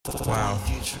Wow.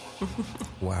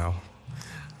 Wow.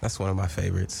 That's one of my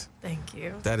favorites. Thank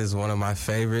you. That is one of my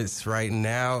favorites right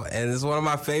now. And it's one of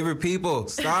my favorite people.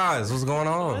 Stars, what's going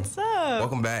on? What's up?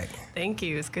 Welcome back. Thank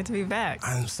you. It's good to be back.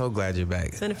 I'm so glad you're back.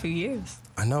 It's been a few years.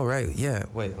 I know, right? Yeah.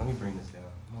 Wait, let me bring this down.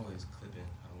 I'm always clipping.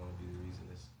 I don't want to be the reason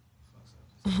this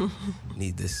fucks up.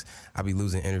 Need this. I be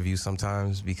losing interviews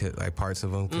sometimes because, like, parts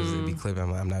of them because they be clipping.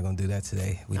 I'm not going to do that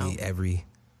today. We need every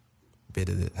bit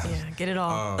of it. Yeah, get it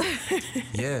all.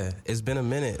 Yeah, it's been a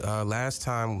minute. Last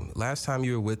time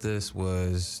you were with us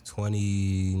was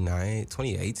 2018?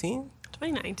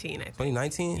 2019, I think.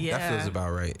 2019? Yeah. That feels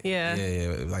about right. Yeah.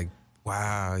 Yeah. Like,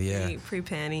 wow, yeah.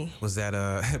 Pre-panty. Was that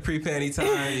pre-panty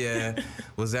time? Yeah.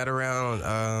 Was that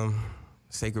around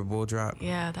Sacred Bull drop?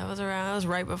 Yeah, that was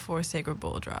right before Sacred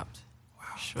Bull dropped.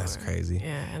 Wow, Sure. that's crazy.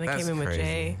 Yeah, and I That's came in with crazy.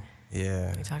 Jay.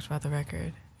 Yeah. We talked about the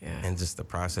record. Yeah. And just the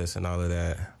process and all of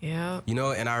that. Yeah. You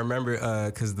know, and I remember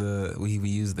because we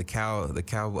used the cow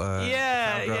cowgirl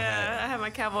hat. I had my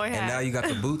cowboy hat. And now you got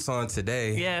the boots on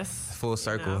today. Yes. Full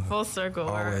circle. Yeah, full circle.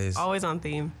 Always. We're always on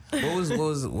theme.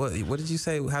 What did you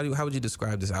say? How would you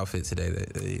describe this outfit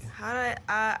today? How did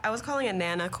I was calling it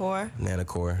Nana Core. Nana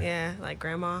core. Yeah, like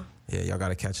grandma. Yeah, y'all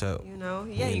gotta catch up. You know?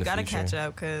 Me Yeah, in you the gotta future. catch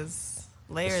up because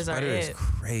layers the are sweater it. is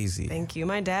crazy. Thank you.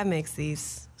 My dad makes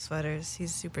these sweaters.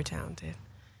 He's super talented.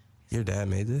 Your dad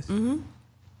made this? Mm-hmm.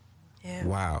 Yeah.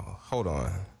 Wow. Hold on.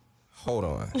 Hold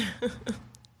on.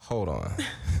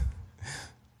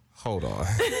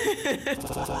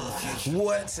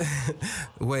 What?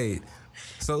 Wait.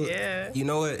 So, Yeah. You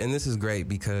know what? And this is great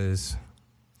because,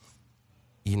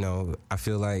 you know, I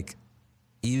feel like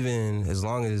even as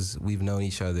long as we've known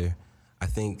each other, I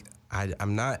think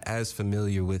I'm not as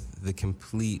familiar with the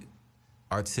complete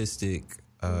artistic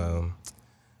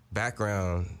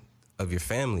background of your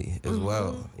family as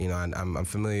well. You know, I'm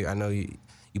familiar. I know you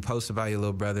post about your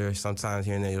little brother sometimes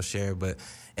here and there. You'll share,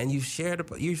 and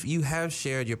you have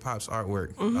shared your pop's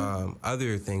artwork,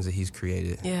 other things that he's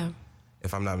created. Yeah.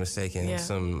 If I'm not mistaken, Yeah.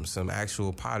 some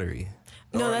actual pottery.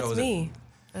 No, Or that's was me.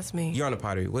 That's me. You're on the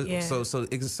pottery. Yeah. So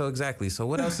exactly. So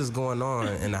what else is going on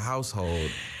in the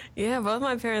household? Yeah, both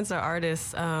my parents are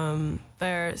artists.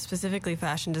 They're specifically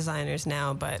fashion designers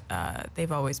now, but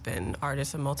they've always been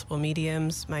artists of multiple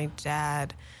mediums. My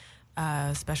dad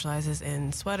specializes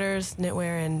in sweaters,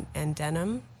 knitwear, and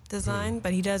denim design,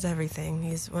 but he does everything.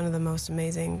 He's one of the most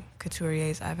amazing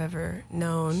couturiers I've ever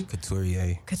known.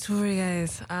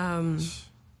 Couturiers.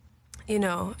 You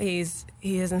know, he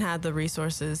hasn't had the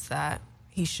resources that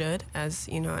he should as,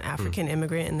 you know, an African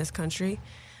immigrant in this country.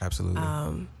 Absolutely.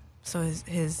 So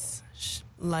his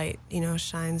light, you know,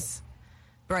 shines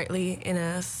brightly in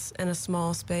a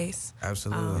small space.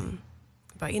 Absolutely.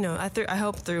 But you know, I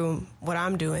hope through what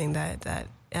I'm doing that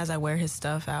as I wear his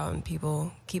stuff out and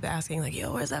people keep asking like,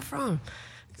 "Yo, where's that from?"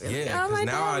 Yeah, because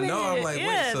now I know. I'm like,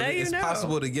 yeah, wait, so it's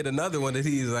possible to get another one that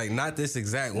he's like, not this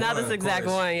exact one. Not this exact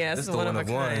one. Yeah, this it's one of a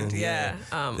kind. Yeah.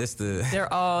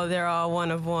 They're all one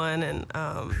of one, and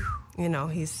you know,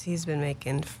 he's been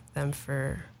making them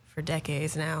for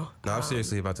decades now. No, I'm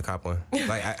seriously about to cop one.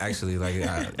 Like, absolutely.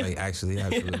 Yeah.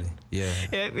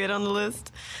 Yeah, get on the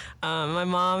list. My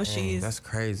mom, she's... That's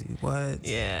crazy. What?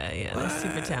 Yeah, they're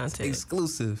super talented.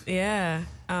 Exclusive. Yeah.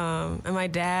 And my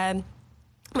dad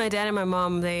and my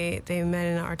mom, they met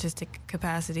in an artistic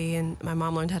capacity, and my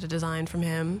mom learned how to design from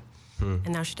him. And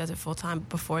now she does it full time.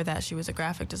 Before that, she was a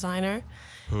graphic designer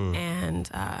and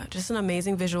just an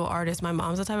amazing visual artist. My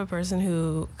mom's the type of person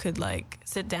who could like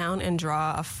sit down and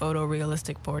draw a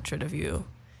photorealistic portrait of you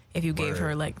if you gave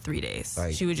her like 3 days.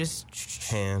 Like, she would just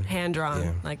hand drawn.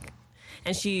 Yeah. Like,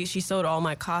 and she sewed all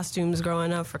my costumes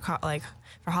growing up for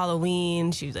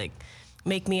Halloween. She'd like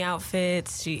make me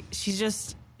outfits.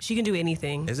 She can do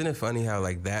anything. Isn't it funny how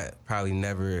like that probably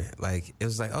never like it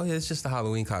was like, oh yeah, it's just a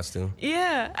Halloween costume.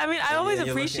 Yeah, I mean, I always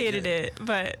appreciated it,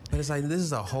 but it's like this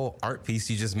is a whole art piece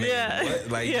you just made. Yeah.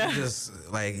 What? Like Yeah. you just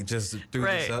threw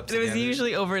this up It was together.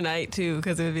 usually overnight too,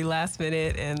 because it would be last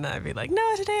minute, and I'd be like,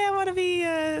 no, today I want to be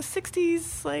a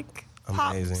 '60s like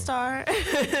pop star.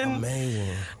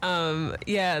 Amazing.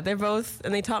 Yeah, they're both,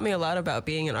 and they taught me a lot about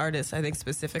being an artist. I think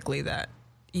specifically that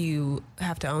you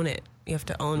have to own it. You have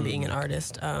to own being an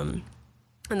artist, and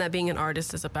that being an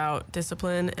artist is about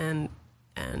discipline and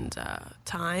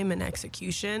time and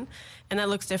execution, and that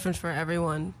looks different for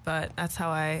everyone. But that's how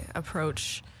I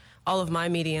approach all of my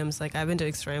mediums. Like, I've been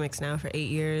doing ceramics now for 8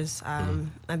 years.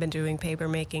 I've been doing paper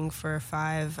making for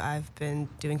 5. I've been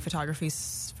doing photography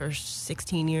for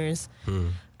 16 years,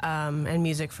 and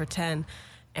music for 10.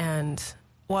 And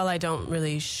while I don't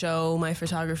really show my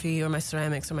photography or my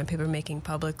ceramics or my paper making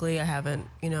publicly, I haven't,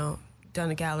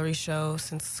 done a gallery show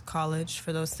since college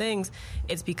for those things,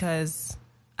 it's because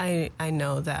I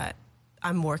know that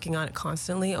I'm working on it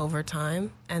constantly over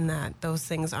time, and that those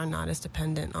things are not as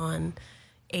dependent on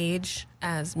age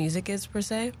as music is per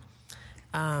se.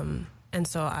 And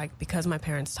so because my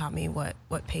parents taught me what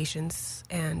patience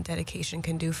and dedication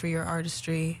can do for your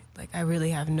artistry, like I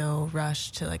really have no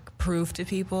rush to like prove to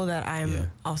people that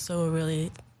I'm also a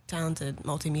really talented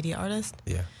multimedia artist.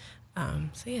 Yeah.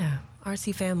 So yeah,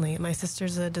 artsy family. My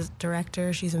sister's a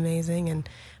director. She's amazing. And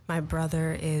my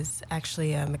brother is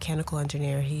actually a mechanical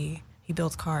engineer. He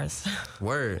builds cars.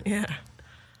 Word. Yeah.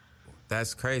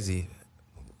 That's crazy.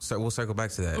 So we'll circle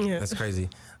back to that. Yeah. That's crazy.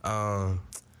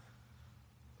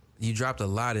 You dropped a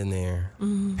lot in there.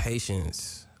 Mm-hmm.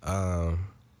 Patience.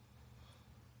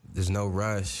 There's no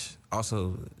rush.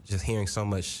 Also, just hearing so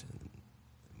much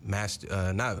not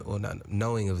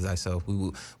knowing of thyself.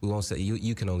 We won't say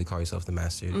you can only call yourself the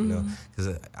master, you know,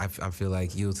 because I feel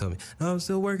like you'll tell me, no, I'm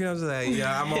still working. I was like,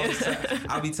 yeah, I'm always,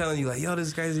 I'll be telling you like, yo, this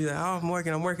is crazy. Like, oh, I'm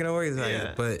working. It's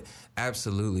like, but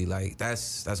absolutely, like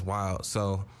that's wild.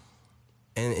 So,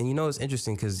 and you know, it's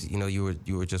interesting because you know you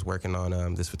were just working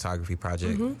on this photography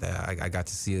project that I got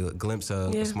to see a glimpse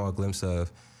of, a small glimpse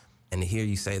of, and to hear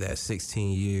you say that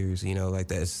 16 years, you know, like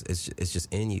that, it's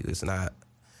just in you. It's not.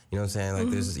 You know what I'm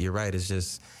saying? Like, you're right. It's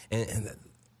just, and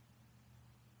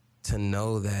to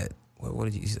know that, what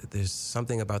did you say? There's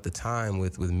something about the time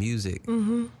with music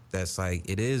that's like,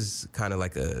 it is kind of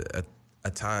like a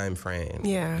time frame.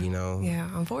 Yeah. You know? Yeah,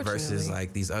 unfortunately. Versus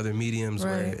like these other mediums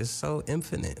where it's so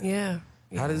infinite. Yeah.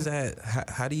 How does that,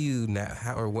 how do you,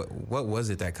 what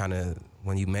was it that kind of,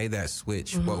 when you made that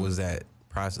switch, what was that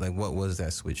process? Like, what was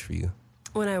that switch for you?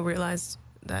 When I realized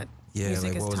that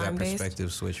music is time-based. What was that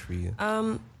perspective switch for you?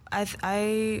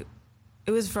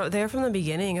 It was there from the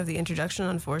beginning of the introduction,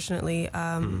 unfortunately.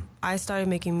 I started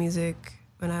making music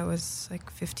when I was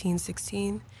like 15,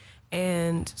 16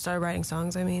 and started writing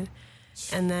songs, And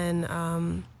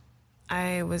then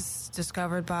I was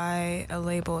discovered by a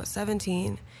label at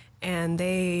 17, and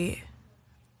they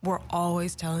were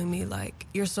always telling me, like,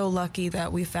 you're so lucky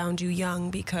that we found you young,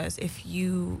 because if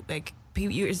you, like,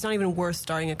 it's not even worth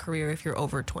starting a career if you're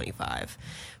over 25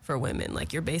 for women.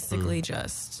 Like, you're basically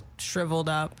just shriveled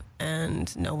up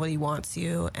and nobody wants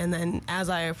you. And then as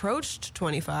I approached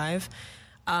 25,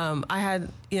 I had,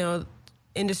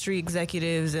 industry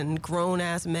executives and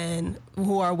grown-ass men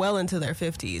who are well into their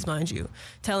 50s, mind you,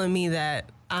 telling me that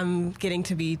I'm getting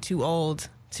to be too old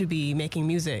to be making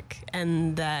music,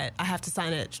 and that I have to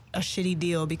sign a shitty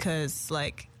deal because,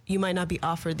 like, you might not be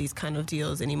offered these kind of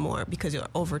deals anymore because you're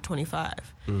over 25.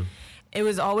 It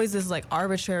was always this like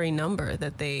arbitrary number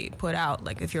that they put out.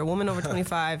 Like, if you're a woman over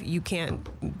 25, you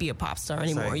can't be a pop star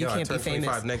anymore. Like, you can't be famous.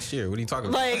 25 next year. What are you talking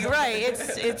about? Like, right.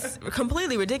 It's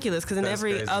completely ridiculous, because in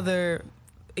every crazy. other,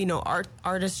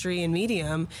 artistry and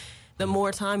medium, the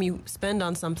more time you spend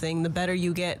on something, the better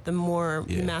you get, the more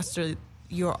you master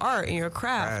your art and your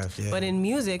craft. But in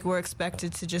music, we're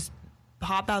expected to just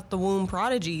pop out the womb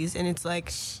prodigies, and it's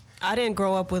like, I didn't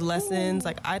grow up with lessons.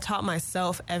 Like, I taught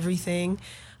myself everything.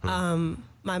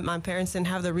 My parents didn't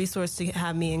have the resource to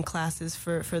have me in classes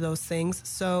for those things.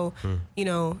 So,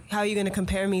 how are you going to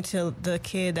compare me to the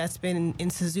kid that's been in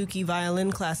Suzuki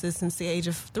violin classes since the age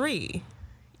of 3?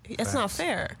 That's not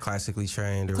fair. Classically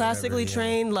trained.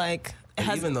 Trained, like, and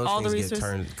has even those all things the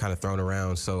get kind of thrown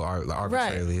around so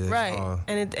arbitrarily. Right.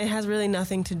 And it has really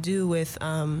nothing to do with,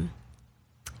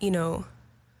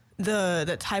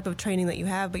 the type of training that you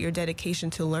have, but your dedication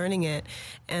to learning it.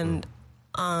 And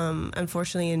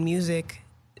unfortunately, in music,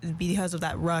 because of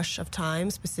that rush of time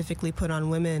specifically put on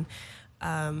women,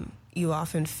 you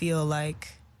often feel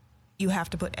like you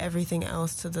have to put everything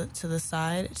else to the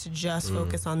side to just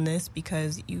focus on this,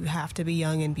 because you have to be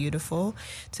young and beautiful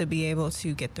to be able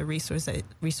to get the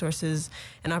resources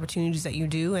and opportunities that you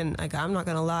do. And, like, I'm not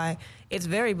gonna lie, it's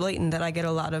very blatant that I get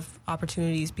a lot of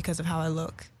opportunities because of how I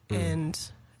look and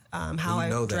how I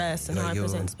dress and how I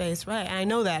present space. Right. And I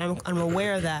know that. I'm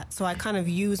aware of that. So I kind of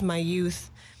use my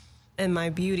youth and my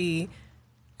beauty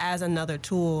as another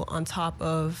tool on top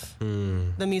of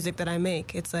the music that I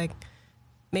make. It's like,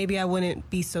 maybe I wouldn't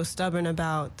be so stubborn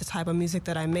about the type of music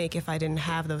that I make if I didn't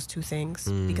have those two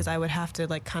things, because I would have to,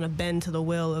 like, kind of bend to the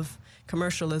will of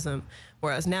commercialism.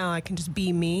 Whereas now I can just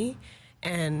be me,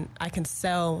 and I can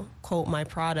sell, quote, my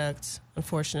product,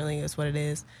 unfortunately, is what it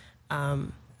is,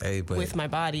 with my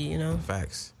body,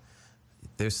 Facts.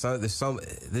 There's some.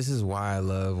 This is why I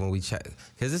love when we chat,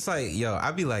 because it's like, yo,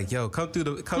 I'd be like, yo, come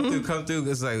through.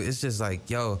 It's like, it's just like,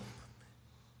 yo,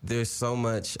 there's so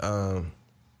much.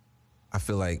 I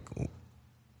feel like there's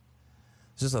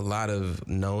just a lot of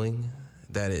knowing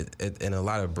that it and a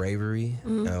lot of bravery,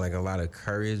 and like a lot of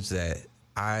courage that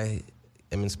I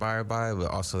am inspired by, but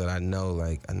also that I know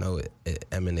it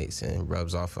emanates and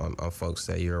rubs off on folks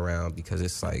that you're around, because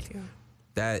it's like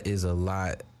that is a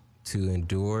lot to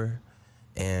endure.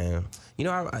 And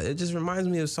it just reminds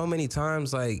me of so many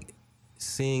times like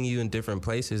seeing you in different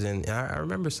places, and I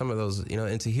remember some of those,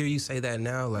 and to hear you say that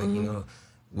now, like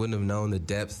wouldn't have known the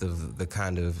depth of the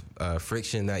kind of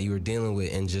friction that you were dealing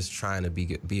with and just trying to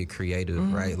be a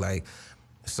creative, right? Like,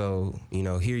 so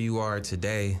here you are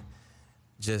today,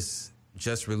 just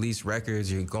released records,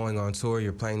 you're going on tour,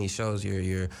 you're playing these shows,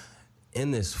 you're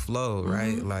in this flow,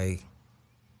 right? Like,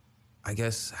 I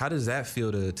guess, how does that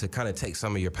feel to kind of take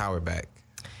some of your power back?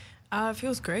 It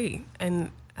feels great,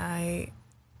 and I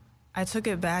took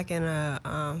it back in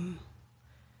a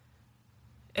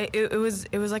it was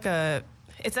like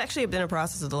it's actually been a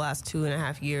process of the last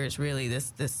 2.5 years, really,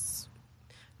 this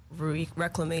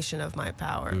reclamation of my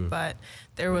power. But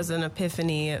there was an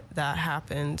epiphany that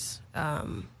happened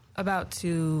about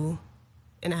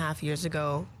 2.5 years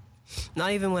ago.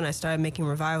 Not even when I started making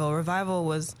Revival. Revival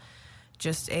was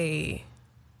actually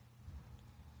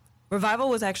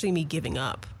me giving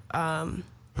up.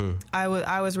 I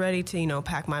was ready to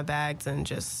pack my bags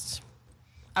and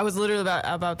I was literally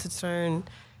about to turn.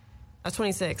 I was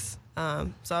 26,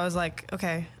 so I was like,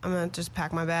 okay, I'm gonna just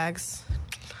pack my bags.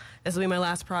 This will be my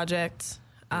last project.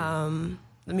 The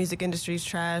music industry's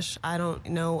trash. I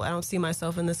don't see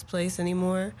myself in this place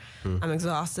anymore. I'm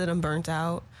exhausted. I'm burnt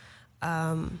out.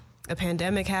 A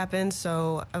pandemic happened,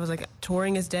 so I was like,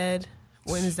 touring is dead.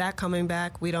 When is that coming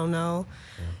back? We don't know.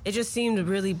 It just seemed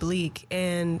really bleak.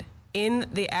 And in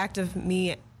the act of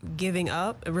me giving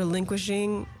up,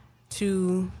 relinquishing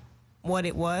to what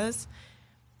it was,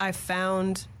 I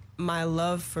found my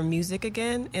love for music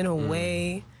again in a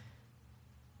way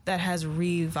that has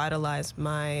revitalized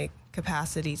my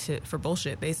capacity for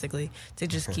bullshit, basically, to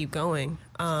just keep going.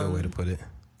 That's a good way to put it.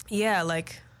 Yeah,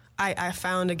 like I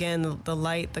found again the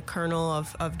light, the kernel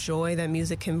of joy that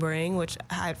music can bring, which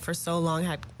I had for so long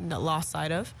had lost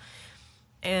sight of.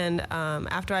 And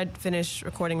after I'd finished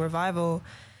recording Revival,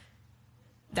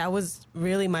 that was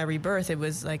really my rebirth. It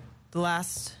was like the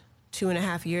last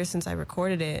 2.5 years since I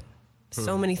recorded it.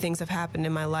 So many things have happened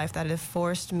in my life that have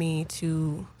forced me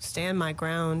to stand my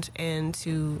ground and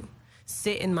to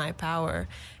sit in my power.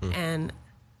 And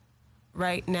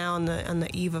right now on the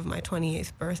eve of my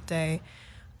 28th birthday,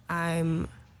 I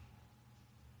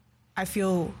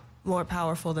feel more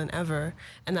powerful than ever.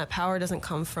 And that power doesn't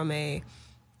come from a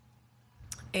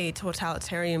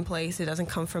totalitarian place. It doesn't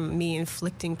come from me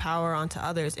inflicting power onto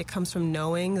others. It comes from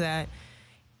knowing that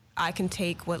I can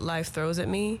take what life throws at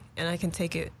me, and I can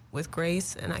take it with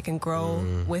grace, and I can grow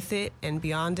with it and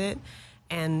beyond it.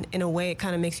 And in a way, it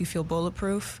kind of makes you feel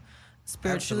bulletproof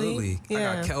spiritually. Absolutely.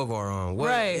 Yeah. I got Kelvar on. What?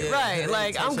 Right.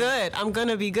 Like, I'm good. I'm going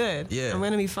to be good. Yeah. I'm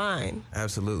going to be fine.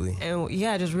 Absolutely. And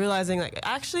just realizing, like,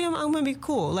 actually, I'm going to be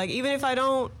cool. Like, even if I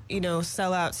don't,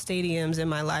 sell out stadiums in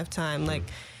my lifetime, like,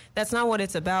 that's not what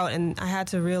it's about. And I had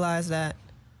to realize that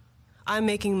I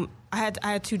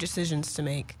had two decisions to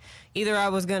make. Either I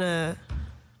was going to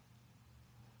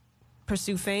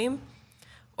pursue fame,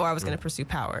 or I was going to pursue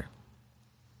power.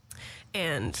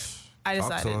 And I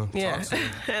decided,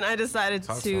 and I decided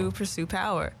to pursue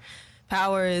power.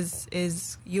 Power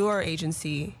is your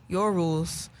agency, your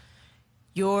rules,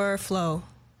 your flow.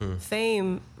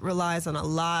 Fame relies on a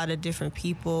lot of different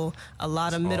people, a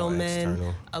lot of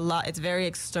middlemen, it's very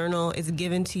external. It's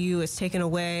given to you, it's taken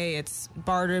away, it's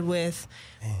bartered with.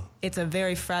 Dang. It's a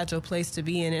very fragile place to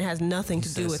be in. It has nothing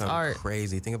to do with art.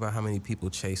 Crazy. Think about how many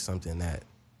people chase something that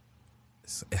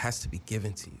it has to be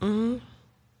given to you.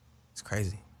 It's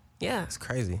crazy. Yeah. It's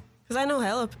crazy. Because I know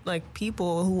hella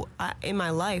people who in my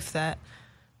life that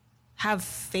have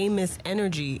famous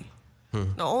energy.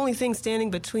 The only thing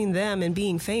standing between them and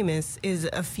being famous is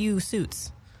a few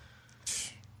suits.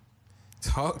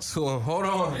 Talk to him. Hold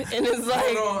on. And it's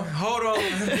like... Hold on.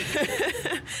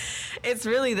 It's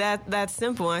really that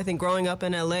simple. I think growing up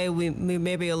in LA, we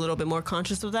may be a little bit more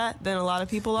conscious of that than a lot of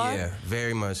people are. Yeah,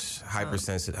 very much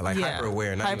hypersensitive, hyper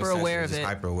aware, not hyper aware of it.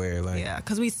 Hyper aware,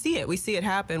 because we see it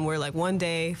happen. Where like one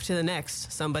day to the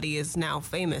next, somebody is now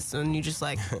famous, and you just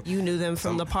like you knew them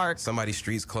from the park. Somebody's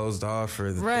streets closed off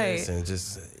for this, and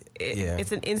just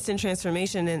it's an instant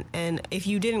transformation. And if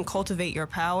you didn't cultivate your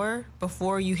power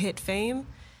before you hit fame,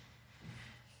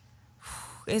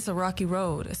 it's a rocky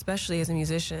road, especially as a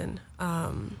musician.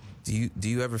 Do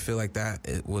you ever feel like that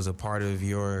it was a part of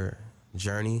your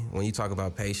journey when you talk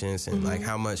about patience and like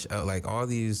how much like all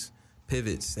these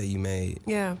pivots that you made?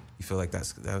 Yeah, you feel like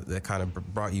that kind of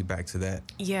brought you back to that?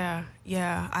 Yeah.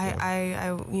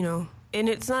 I and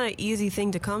it's not an easy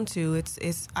thing to come to.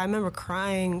 It's. I remember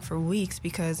crying for weeks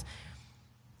because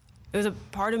it was a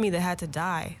part of me that had to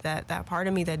die. That part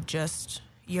of me that just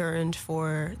yearned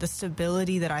for the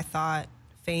stability that I thought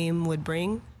fame would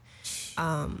bring.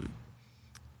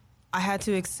 I had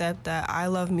to accept that I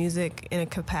love music in a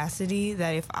capacity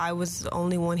that if I was the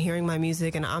only one hearing my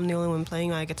music and I'm the only one playing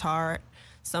my guitar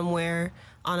somewhere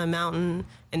on a mountain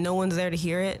and no one's there to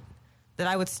hear it, that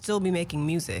I would still be making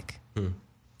music.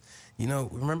 You know,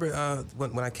 remember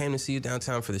when I came to see you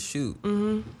downtown for the shoot,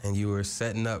 and you were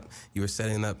setting up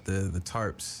the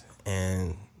tarps,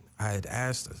 and I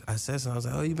said something. I was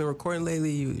like, "Oh, you've been recording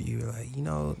lately?" You were like, "You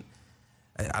know."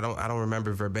 I don't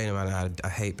remember verbatim. I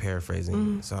hate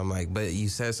paraphrasing. So I'm like, but you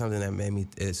said something that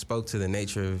it spoke to the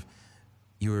nature of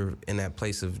you were in that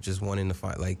place of just wanting to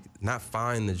find, like, not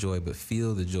find the joy, but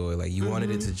feel the joy. Like you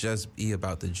wanted it to just be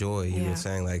about the joy. You were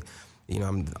saying like, you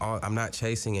know, I'm not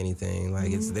chasing anything.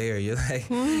 Like it's there. You're like,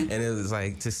 and it was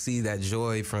like to see that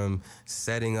joy from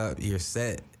setting up your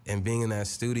set and being in that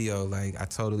studio. Like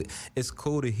it's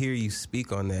cool to hear you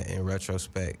speak on that in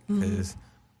retrospect because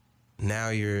now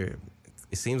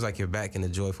it seems like you're back in a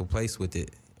joyful place with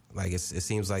it. Like it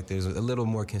seems like there's a little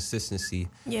more consistency.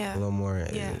 Yeah. A little more.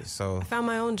 Yeah. So I found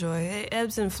my own joy. It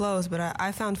ebbs and flows, but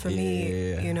I found for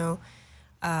me, you know,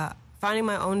 finding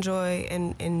my own joy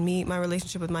and my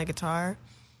relationship with my guitar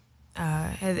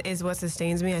is what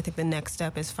sustains me. I think the next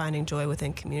step is finding joy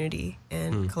within community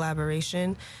and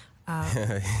collaboration.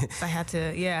 I had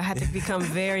to become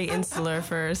very insular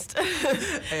first.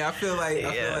 Hey, I feel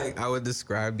like I would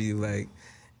describe you like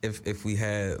if we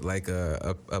had like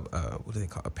a what do they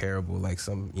call a parable, like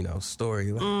some, you know,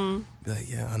 story, like,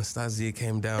 yeah, Annahstasia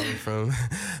came down from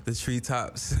the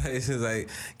treetops. It's just like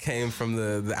came from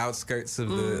the outskirts of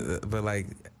but like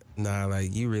nah,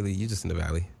 like you just in the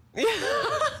valley.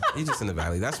 You just in the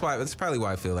valley. That's probably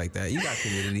why I feel like that. You got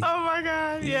community. Oh my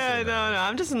God. Yeah, no,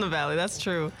 I'm just in the valley. That's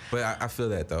true. But I feel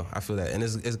that though. I feel that, and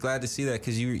it's glad to see that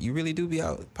because you really do be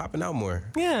out popping out more.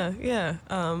 Yeah.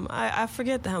 I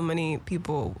forget how many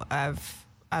people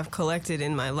I've collected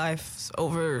in my life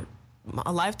over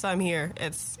a lifetime here.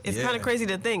 It's kind of crazy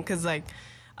to think because like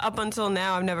up until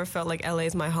now I've never felt like LA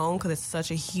is my home because it's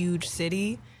such a huge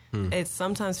city. It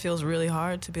sometimes feels really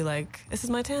hard to be like, this is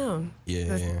my town.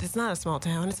 Yeah. It's not a small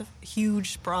town. It's a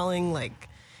huge, sprawling, like,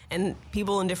 and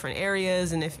people in different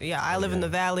areas. And I live in the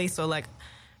valley, so like,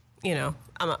 you know,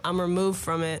 I'm removed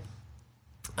from it.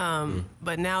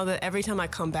 But now that every time I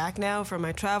come back now from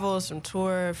my travels, from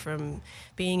tour, from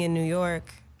being in New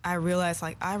York, I realize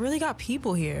like I really got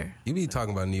people here. You be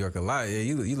talking about New York a lot. Yeah,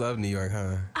 you love New York,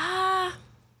 huh?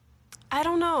 I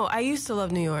don't know. I used to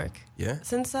love New York. Yeah.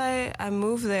 Since I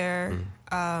moved there,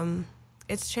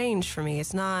 it's changed for me.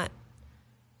 It's not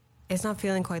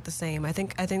feeling quite the same. I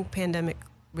think pandemic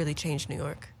really changed New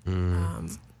York.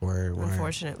 Word.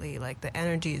 Unfortunately, like the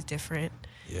energy is different.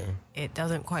 Yeah. It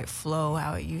doesn't quite flow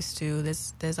how it used to.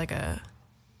 There's like a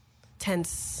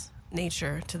tense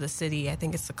nature to the city. I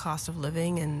think it's the cost of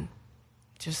living and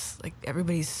just like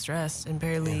everybody's stressed and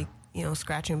barely you know,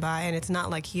 scratching by. And it's not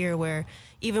like here where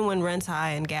even when rent's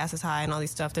high and gas is high and all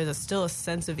these stuff, there's still a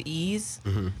sense of ease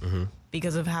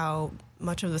because of how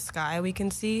much of the sky we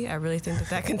can see. I really think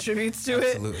that contributes to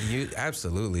it.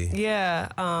 Absolutely. Yeah.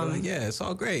 Like, yeah, it's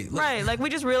all great. Look. Right. Like we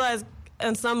just realize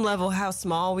on some level how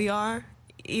small we are.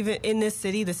 Even in this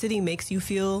city, the city makes you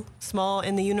feel small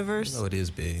in the universe. No, it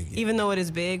is big. Yeah. Even though it is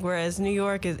big, whereas New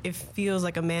York, it feels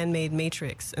like a man-made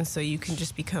matrix. And so you can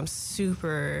just become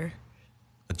super...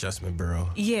 adjustment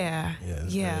bureau. Yeah.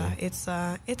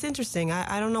 It's interesting.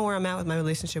 I don't know where I'm at with my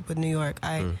relationship with New York.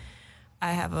 I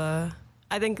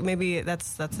think maybe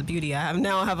that's the beauty. I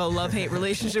have a love-hate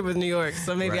relationship with New York.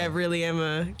 So maybe I really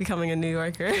am becoming a New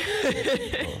Yorker.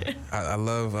 I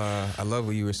love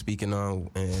what you were speaking on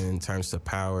in terms of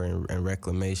power and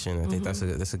reclamation. I think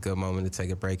that's a good moment to take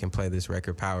a break and play this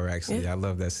record, Power. Actually, I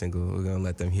love that single. We're gonna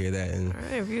let them hear that, and all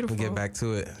right, beautiful. We'll get back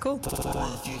to it. Cool.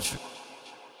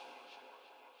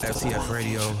 FTF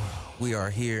Radio, we are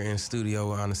here in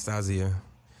studio with Annahstasia,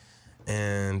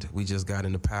 and we just got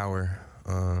into Power.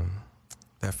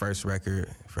 That first record,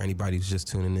 for anybody who's just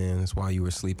tuning in, is While You Were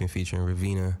Sleeping, featuring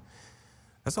Ravina.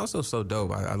 That's also so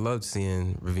dope. I loved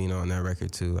seeing Ravina on that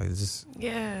record too. Like, it's just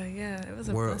it was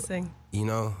a blessing. You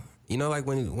know, like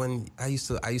when I used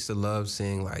to love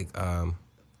seeing like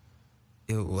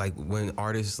when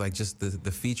artists like just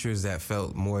the features that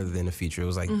felt more than a feature. It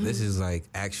was like this is like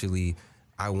actually.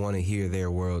 I want to hear their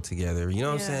world together. You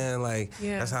know what I'm saying? Like,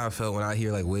 that's how I felt when I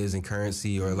hear like Wiz and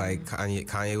Currency or like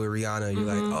Kanye with Rihanna. You're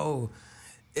like, oh,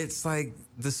 it's like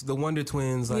the Wonder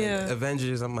Twins, like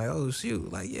Avengers. I'm like, oh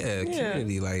shoot, like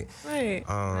community, like right.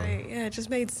 Yeah, it just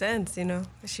made sense, you know.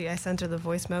 I sent her the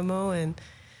voice memo, and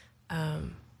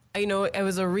you know, it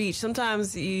was a reach.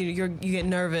 Sometimes you get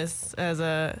nervous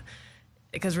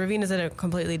because Ravina's in a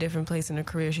completely different place in her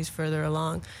career. She's further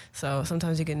along. So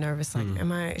sometimes you get nervous, like,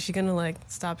 is she going to, like,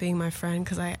 stop being my friend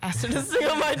because I asked her to sing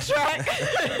on my track?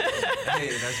 Hey,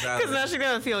 that's valid. Because now she's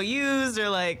going to feel used, or,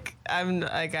 like, I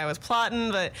was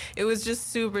plotting. But it was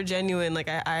just super genuine. Like,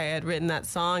 I had written that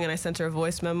song, and I sent her a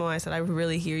voice memo. I said, I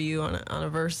really hear you on a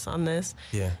verse on this.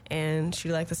 Yeah. And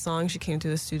she liked the song. She came to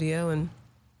the studio and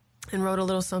wrote a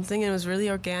little something. And it was really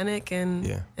organic and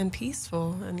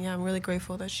peaceful. And, I'm really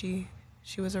grateful that she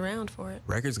was around for it.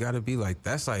 Records got to be like,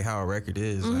 that's like how a record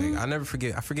is. Like, I never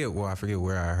forget. I forget where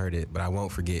I heard it, but I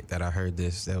won't forget that I heard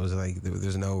this. That was like,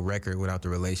 there's no record without the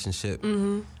relationship.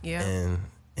 Yeah.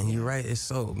 And you're right.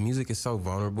 Music is so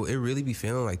vulnerable. It really be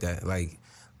feeling like that. Like,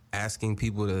 asking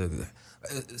people to,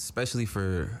 especially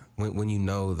for when you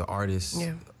know the artist.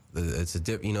 Yeah. It's a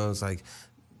dip. You know, it's like,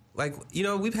 you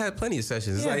know, we've had plenty of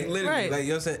sessions. Like, literally, like, you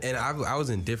know what I'm saying. And I was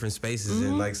in different spaces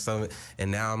and like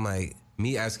and now I'm like,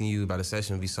 me asking you about a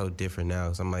session would be so different now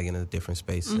because I'm like in a different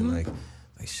space and like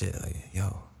shit, like,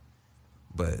 yo.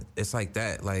 But it's like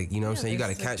that, like, you know what I'm saying? You got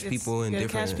to catch people in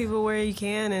different... catch people where you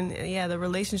can, and the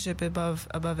relationship above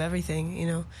everything, you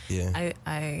know? Yeah.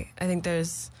 I think I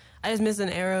just miss an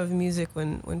era of music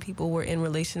when people were in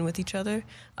relation with each other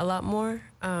a lot more.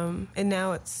 And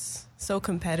now it's so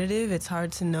competitive, it's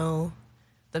hard to know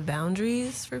the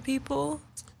boundaries for people.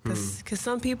 Because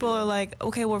some people are like,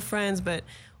 okay, we're friends, but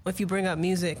if you bring up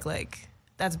music, like,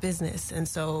 that's business. And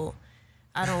so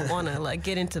I don't want to, like,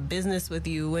 get into business with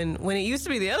you when it used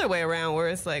to be the other way around, where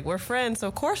it's like, we're friends, so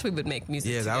of course we would make music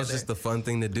together. That was just the fun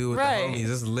thing to do with the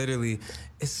homies. It's literally,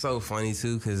 it's so funny,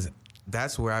 too, because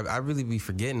that's where I really be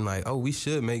forgetting, like, oh, we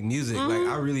should make music. Like,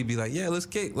 I really be like, yeah, let's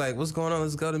kick. Like, what's going on?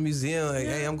 Let's go to the museum. Like,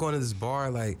 hey, I'm going to this bar.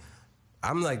 Like,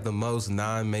 I'm like the most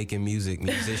non-making music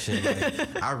musician.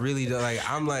 Like, I really do. Like,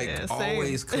 I'm like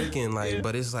always cooking. Like,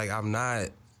 but it's like I'm not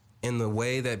in the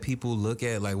way that people look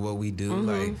at like what we do.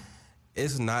 Like,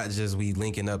 it's not just we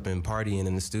linking up and partying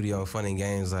in the studio and fun and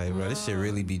games. Like, bro, this shit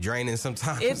really be draining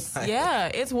sometimes. It's like,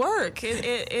 it's work.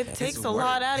 It takes a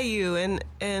lot out of you.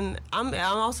 And I'm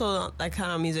also that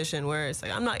kind of musician where it's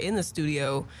like I'm not in the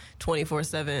studio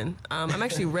 24/7. I'm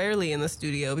actually rarely in the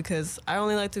studio because I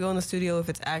only like to go in the studio if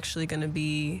it's actually going to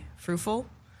be fruitful.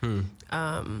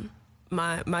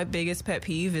 My biggest pet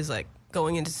peeve is like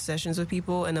going into sessions with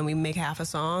people and then we make half a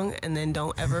song and then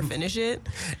don't ever finish it.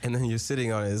 And then you're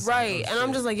sitting on it. Right. And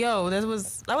I'm just like, yo, that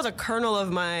was a kernel of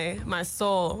my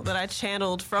soul that I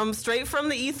channeled straight from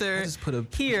the ether. I just put a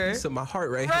piece of my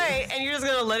heart right here. Right. And you're just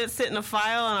going to let it sit in a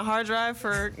file on a hard drive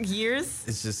for years?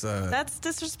 It's just... that's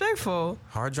disrespectful.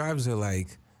 Hard drives are like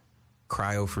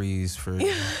cryo freeze for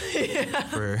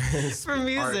for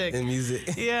music. Art and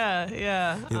music.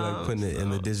 Yeah. You're like putting it in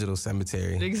the digital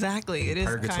cemetery. Exactly. It is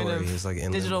kind of is like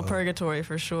digital purgatory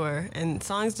for sure. And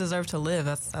songs deserve to live.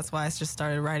 That's why I just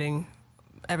started writing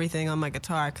everything on my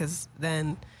guitar, because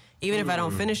then even if I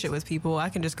don't finish it with people, I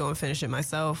can just go and finish it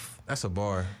myself. That's a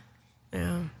bar.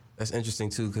 Yeah. That's interesting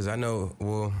too, because I know,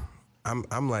 well,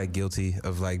 I'm like guilty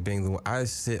of like being the one. I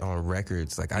sit on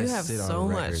records. Like, I sit on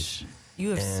records. You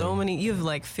have so many. You have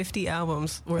like 50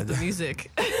 albums worth of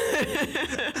music.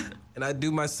 And I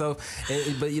do myself,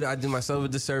 but you know, I do myself a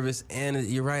disservice. And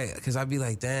you're right, because I'd be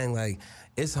like, dang, like,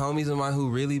 it's homies of mine who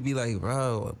really be like,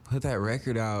 bro, put that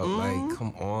record out. Like,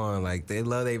 come on, like, they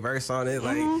love their verse on it.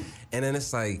 Like, and then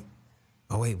it's like,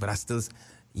 oh wait, but I still,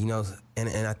 you know, and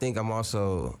I think I'm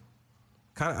also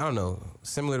kind of, I don't know,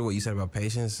 similar to what you said about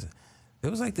patience.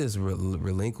 There was like this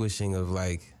relinquishing of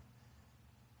like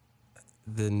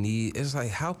the need. It's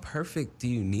like, how perfect do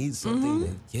you need something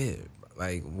to get?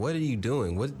 Like, what are you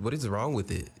doing? What is wrong with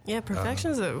it? Yeah,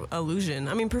 perfection's an illusion.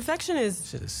 I mean, perfection is...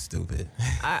 Shit is stupid.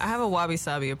 I have a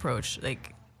wabi-sabi approach.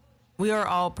 Like, we are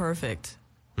all perfect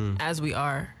as we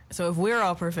are. So if we're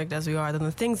all perfect as we are, then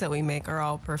the things that we make are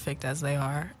all perfect as they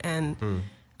are. And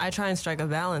I try and strike a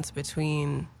balance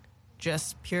between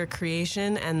just pure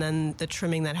creation and then the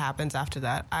trimming that happens after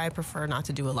that. I prefer not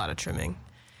to do a lot of trimming.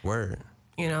 Word.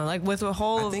 You know, like with a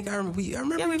whole... I remember.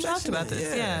 Yeah, we've talked about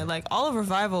this. Yeah, like all of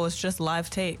Revival is just live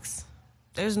takes.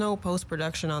 There's no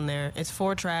post-production on there. It's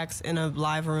 4 tracks in a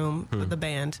live room with the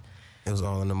band. It was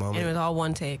all in the moment. And it was all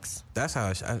one takes. That's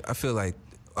how I feel like,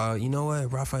 you know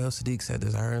what? Raphael Sadiq said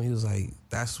this. I heard him. He was like,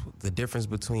 that's the difference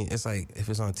between... It's like, if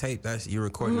it's on tape, that's you're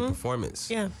recording a performance.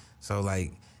 Yeah. So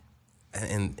like,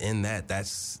 and in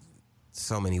that's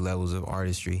so many levels of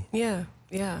artistry. Yeah.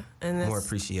 Yeah, and more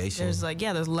appreciation. There's like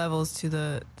there's levels to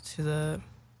the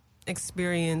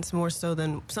experience more so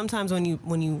than sometimes when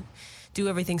you do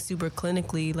everything super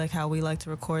clinically, like how we like to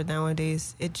record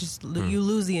nowadays. It just you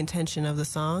lose the intention of the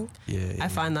song. Yeah, I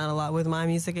find that a lot with my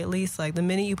music, at least. Like the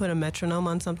minute you put a metronome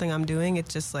on something I'm doing,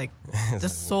 it's just like the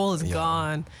soul is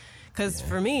gone. Because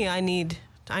for me, I need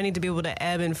to be able to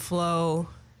ebb and flow.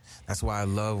 That's why I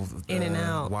love in and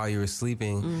out. While you were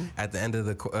sleeping, at the end of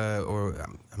the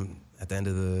at the end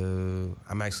of the,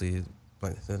 I'm actually.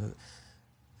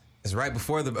 It's right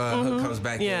before the hook comes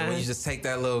back in, when you just take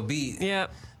that little beat.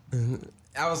 Yep.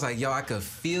 I was like, yo, I could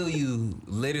feel you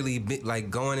literally like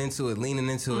going into it, leaning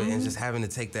into it, and just having to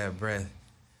take that breath.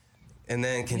 And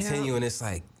then continue, and it's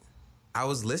like, I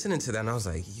was listening to that, and I was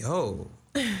like, yo.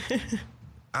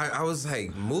 I was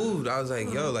like moved. I was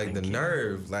like, yo, like the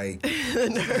nerve. Like, the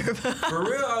nerve. For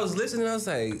real, I was listening, I was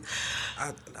like,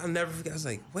 I'll never forget. I was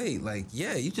like, wait, like,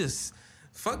 yeah, you just...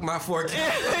 Fuck my 4K.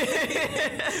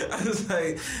 I was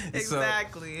like,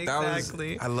 exactly.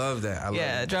 I love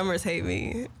that. Drummers hate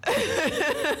me.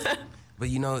 But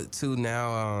you know, too,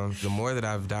 now the more that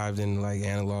I've dived into like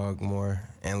analog more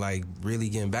and like really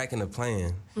getting back into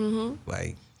playing,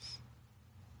 like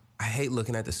I hate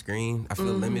looking at the screen. I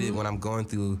feel limited when I'm going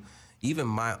through even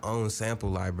my own sample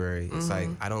library. It's like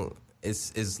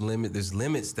it's limit. There's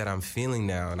limits that I'm feeling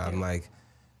now, and I'm like.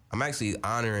 I'm actually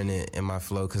honoring it in my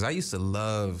flow because I used to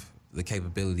love the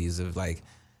capabilities of like,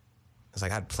 it's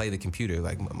like I'd play the computer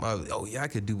like, I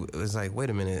could do. It's like, wait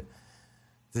a minute,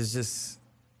 there's just,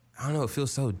 I don't know, it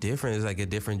feels so different. It's like a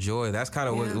different joy. That's kind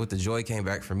of what the joy came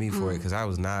back for me for it because I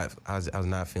was not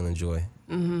feeling joy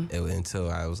until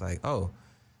I was like,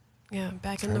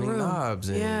 back in the room. Knobs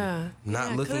and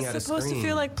not looking at a screen. It's supposed to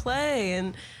feel like play,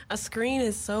 and a screen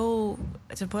is so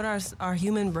to put our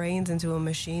human brains into a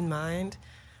machine mind.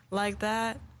 Like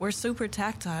that, we're super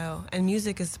tactile, and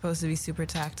music is supposed to be super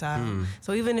tactile.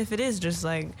 So even if it is just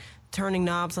like turning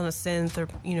knobs on a synth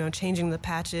or changing the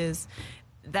patches,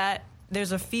 that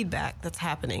there's a feedback that's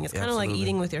happening. It's kind of like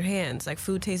eating with your hands. Like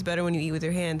food tastes better when you eat with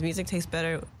your hands. Music tastes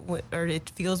better, or it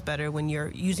feels better when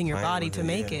you're using your body to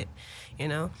make it.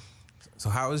 So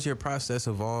how has your process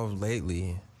evolved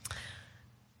lately?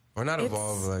 Or not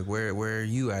evolve, like where are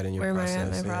you at in your process? Where am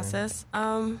I at in my process?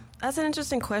 That's an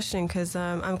interesting question because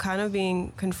I'm kind of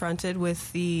being confronted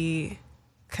with the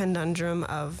conundrum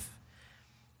of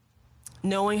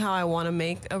knowing how I want to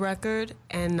make a record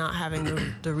and not having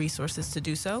the resources to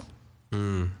do so.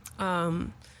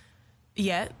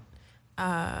 Yet,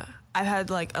 I've had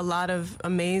like a lot of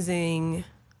amazing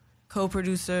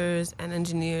co-producers and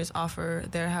engineers offer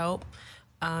their help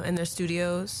in their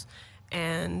studios.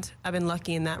 And I've been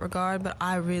lucky in that regard, but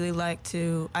I really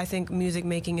I think music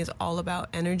making is all about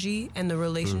energy and the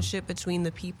relationship between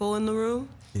the people in the room.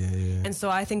 Yeah. And so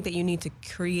I think that you need to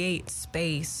create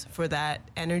space for that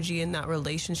energy and that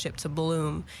relationship to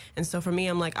bloom. And so for me,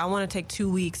 I'm like, I want to take 2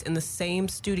 weeks in the same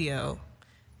studio.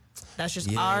 That's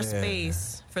just our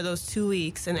space for those 2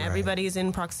 weeks, and everybody's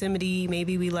in proximity.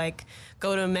 Maybe we like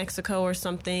go to Mexico or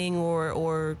something,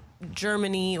 or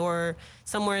Germany or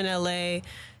somewhere in LA.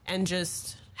 And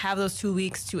just have those 2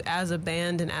 weeks to, as a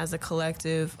band and as a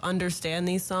collective, understand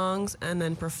these songs and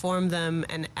then perform them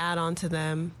and add on to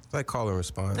them. Like call and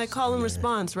response. Like call and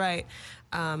response, right.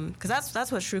 Because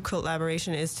that's what true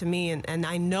collaboration is to me. And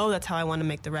I know that's how I want to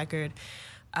make the record.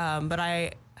 But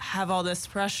I have all this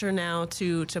pressure now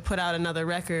to put out another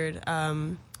record, at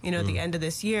the end of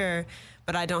this year.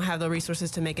 But I don't have the resources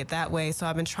to make it that way. So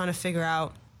I've been trying to figure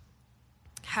out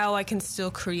how I can still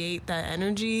create that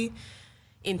energy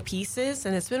in pieces,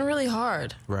 and it's been really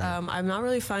hard. Right. I'm not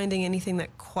really finding anything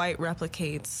that quite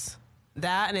replicates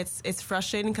that, and it's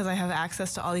frustrating because I have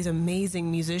access to all these amazing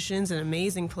musicians and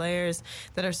amazing players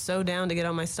that are so down to get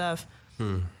on my stuff.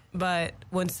 But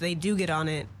once they do get on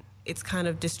it, it's kind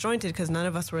of disjointed because none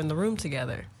of us were in the room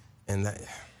together. And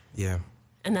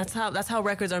And that's how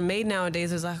records are made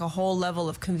nowadays. There's like a whole level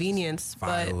of convenience.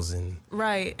 Files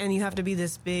right, and you have to be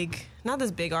this big, not this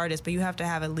big artist, but you have to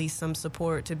have at least some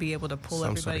support to be able to pull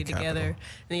everybody together.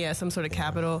 And some sort of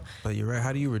capital. But you're right.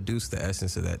 How do you reduce the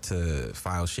essence of that to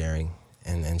file sharing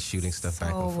and shooting stuff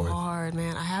back and forth? So hard,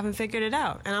 man. I haven't figured it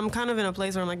out. And I'm kind of in a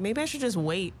place where I'm like, maybe I should just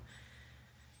wait.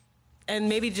 And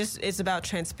maybe just it's about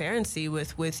transparency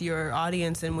with your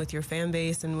audience and with your fan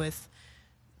base and with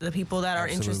the people that are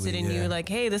interested in you, like,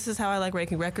 hey, this is how I like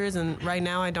making records, and right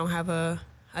now I don't have a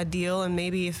deal, and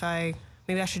maybe I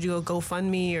should do a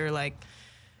GoFundMe or like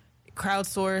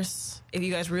crowdsource if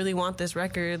you guys really want this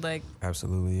record, like,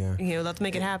 absolutely, let's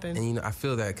make it happen. And I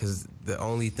feel that because the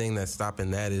only thing that's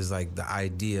stopping that is like the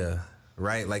idea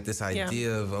right? Like this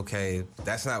idea of, okay,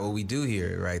 that's not what we do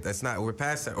here, right? That's not, we're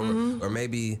past that, or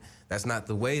maybe that's not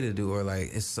the way to do, or like,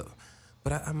 it's so,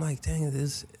 but I'm like, dang,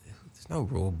 there's no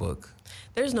rule book.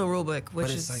 There's no rule book, which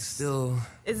but it's like still.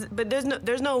 But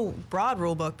there's no broad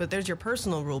rule book, but there's your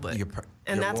personal rule book,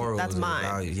 and that's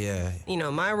mine. Yeah. You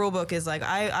know, my rule book is like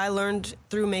I learned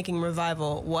through making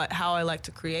Revival how I like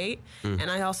to create, and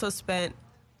I also spent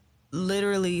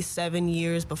literally 7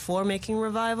 years before making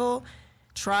Revival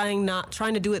trying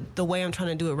to do it the way I'm trying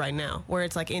to do it right now, where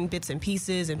it's like in bits and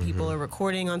pieces, and people are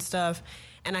recording on stuff,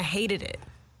 and I hated it.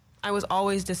 I was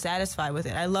always dissatisfied with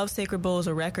it. I love Sacred Bull as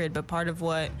a record, but part of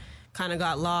what kind of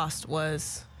got lost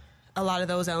was a lot of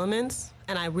those elements,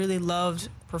 and I really loved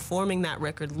performing that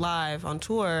record live on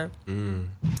tour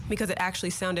because it actually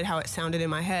sounded how it sounded in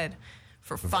my head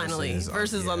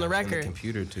versus on the record. On the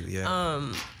computer too, yeah.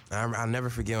 I'll never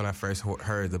forget when I first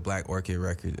heard the Black Orchid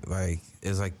record. Like,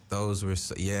 it's like those were,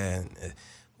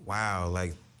 wow,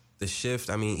 like the shift.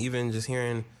 I mean, even just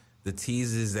hearing the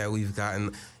teases that we've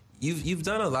gotten. You've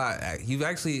done a lot. You've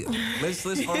actually let's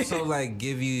also like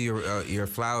give you your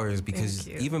flowers, because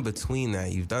even between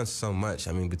that, you've done so much.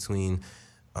 I mean, between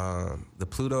the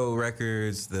Pluto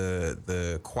records,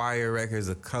 the choir records,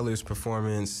 the Colors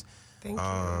performance. Thank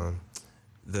you.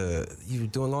 You're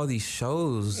doing all these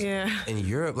shows in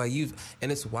Europe, like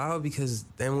and it's wild, because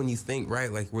then when you think,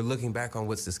 right, like we're looking back on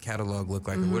what's this catalog look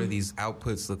like, or what do these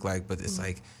outputs look like, but it's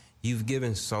like you've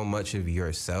given so much of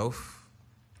yourself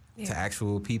to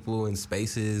actual people and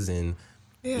spaces, and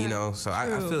you know, so I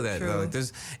feel that though. Like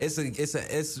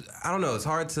it's I don't know, it's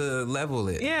hard to level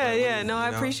it.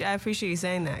 I appreciate you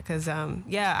saying that, because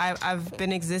I've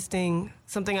been existing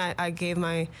something I gave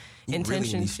my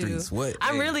intention to.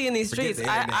 I'm really in these streets.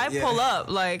 I pull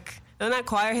up, like when that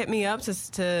choir hit me up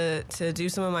to do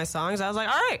some of my songs, I was like,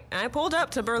 all right, and I pulled up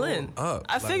to Berlin.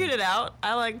 I figured it out.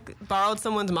 I like borrowed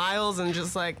someone's miles and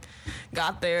just like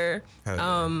got there.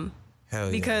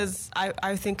 Because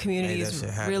I think community is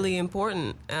really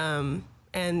important. And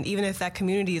even if that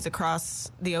community is across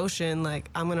the ocean, like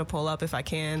I'm going to pull up if I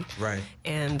can. Right.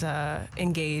 And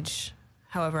engage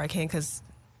however I can. Because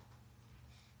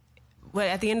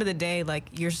at the end of the day,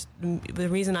 like the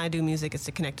reason I do music is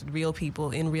to connect with real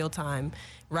people in real time,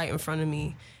 right in front of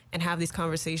me, and have these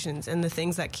conversations. And the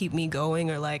things that keep me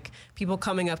going are like people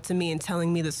coming up to me and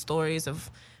telling me the stories of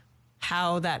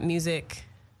how that music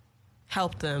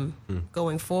help them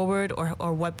going forward,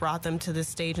 or what brought them to this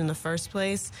stage in the first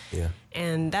place. Yeah.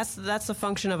 And that's a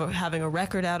function of having a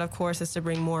record out, of course, is to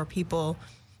bring more people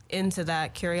into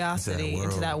that curiosity,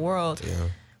 into that world. Yeah.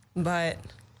 But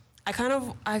I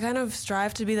kind of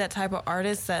strive to be that type of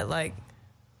artist that, like,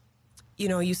 you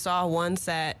know, you saw once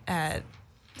at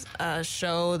a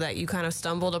show that you kind of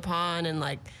stumbled upon, and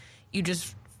like you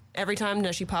just, every time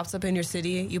that she pops up in your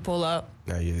city, you pull up.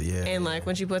 And like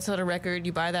when she puts out a record,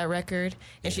 you buy that record.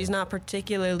 And she's not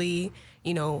particularly,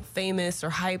 you know, famous or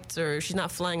hyped, or she's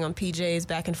not flying on PJs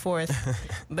back and forth,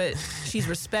 but she's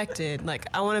respected. Like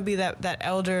I want to be that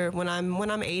elder when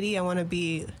I'm 80. I want to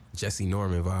be Jesse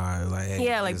Norman vibe,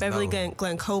 like like Beverly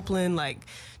Glenn Copeland, like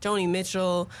Joni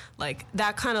Mitchell, like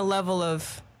that kind of level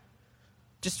of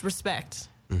just respect.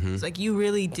 It's like you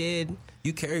really did.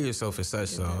 You carry yourself as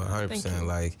such, though, 100%.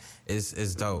 Like,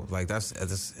 it's dope. Like,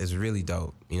 it's really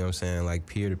dope. You know what I'm saying? Like,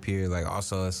 peer to peer. Like,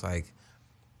 also, it's like,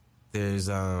 there's,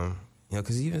 you know,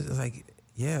 because even, it's like,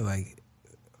 like,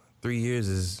 3 years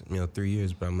is, 3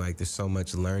 years, but I'm like, there's so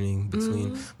much learning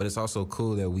between. But it's also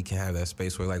cool that we can have that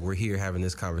space where, like, we're here having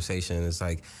this conversation. And it's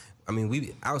like, I mean,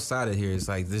 we, outside of here, it's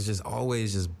like, there's just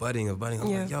always just budding. I'm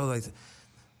like, yo, like,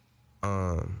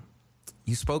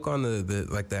 you spoke on the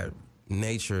like, that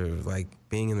nature of like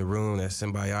being in the room, that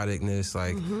symbioticness,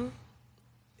 like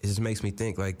it just makes me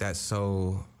think like that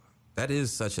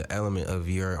is such an element of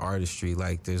your artistry.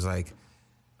 Like there's like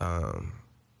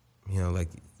like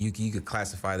you could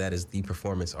classify that as the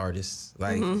performance artist,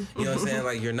 like you know what I'm saying,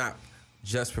 like you're not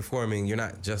just performing, you're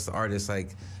not just the artist, like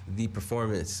the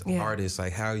performance artist,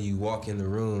 like how you walk in the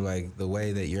room, like the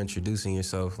way that you're introducing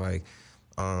yourself, like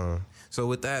so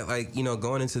with that, like,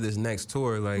 going into this next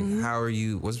tour, like, how are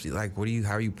you,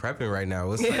 how are you prepping right now?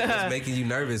 What's making you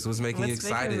nervous? What's making you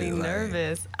excited? Making me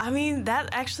nervous? I mean, that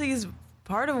actually is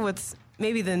part of what's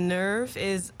maybe the nerve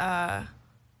is,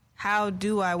 how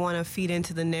do I want to feed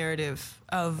into the narrative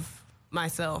of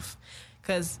myself?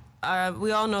 Because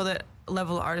we all know that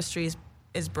level of artistry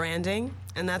is branding,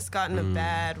 and that's gotten a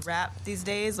bad rap these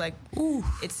days. Like,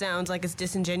 it sounds like it's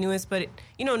disingenuous, but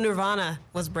Nirvana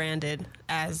was branded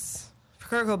as,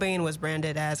 Kurt Cobain was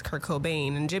branded as Kurt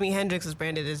Cobain, and Jimi Hendrix was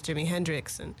branded as Jimi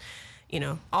Hendrix, and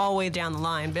all the way down the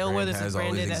line. Bill Withers is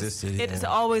branded as it's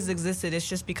always existed. It's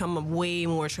just become way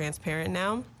more transparent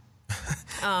now.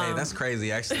 Hey, that's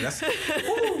crazy. Actually, that's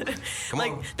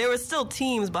there were still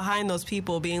teams behind those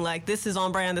people being like, this is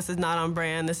on brand, this is not on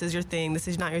brand, this is your thing, this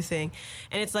is not your thing.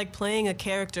 And it's like playing a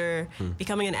character,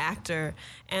 becoming an actor.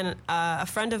 And a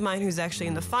friend of mine who's actually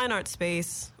in the fine art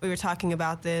space, we were talking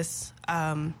about this,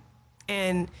 and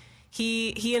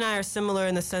he and I are similar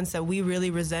in the sense that we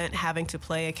really resent having to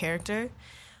play a character,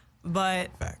 but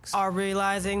are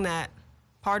realizing that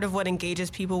part of what engages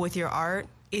people with your art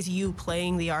is you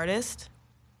playing the artist.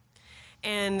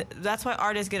 And that's why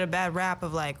artists get a bad rap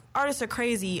of like, artists are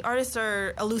crazy, artists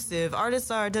are elusive, artists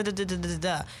are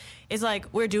da-da-da-da-da-da. It's like,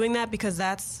 we're doing that because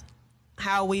that's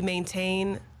how we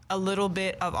maintain a little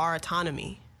bit of our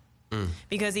autonomy.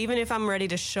 Because even if I'm ready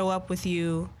to show up with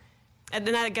you, and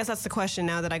then I guess that's the question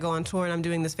now that I go on tour and I'm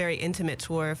doing this very intimate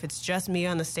tour, if it's just me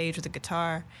on the stage with a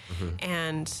guitar,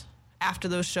 and after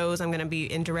those shows, I'm going to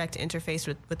be in direct interface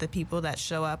with the people that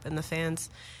show up and the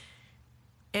fans.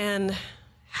 And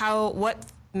what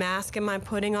mask am I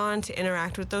putting on to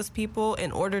interact with those people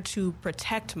in order to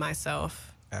protect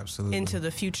myself into the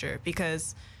future?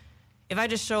 Because if I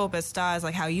just show up as Stas,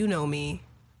 like how you know me,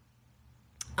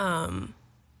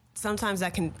 sometimes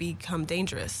that can become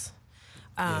dangerous.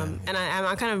 And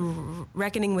I'm kind of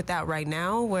reckoning with that right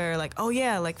now where like, oh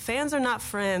yeah, like fans are not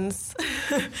friends.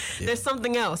 There's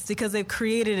something else because they've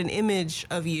created an image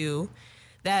of you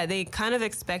that they kind of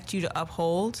expect you to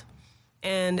uphold.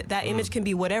 And that image can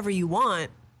be whatever you want,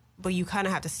 but you kind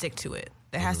of have to stick to it.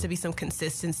 There has to be some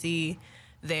consistency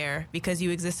there because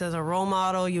you exist as a role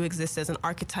model, you exist as an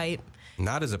archetype.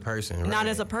 Not as a person, right? Not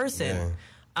as a person. Yeah.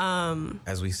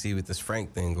 As we see with this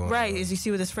Frank thing going on. Right, as you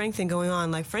see with this Frank thing going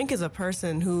on. Like, Frank is a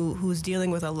person who's dealing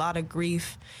with a lot of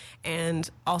grief and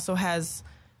also has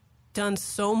done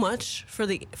so much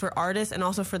for artists and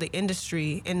also for the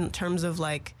industry in terms of,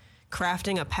 like,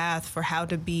 crafting a path for how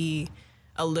to be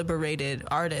a liberated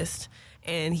artist.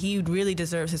 And he really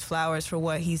deserves his flowers for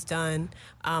what he's done.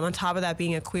 On top of that,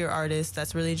 being a queer artist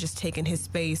that's really just taken his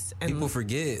space. And people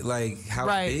forget like how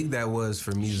big that was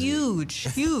for music.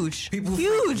 Huge. People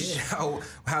forget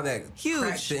how that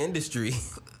cracked the industry.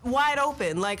 Wide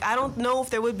open. Like, I don't know if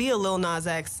there would be a Lil Nas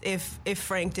X if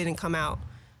Frank didn't come out.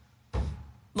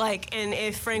 Like, and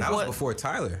if Frank was before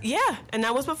Tyler. Yeah, and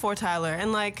that was before Tyler.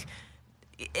 And like,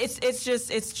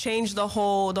 it's changed the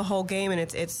whole game, and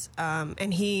it's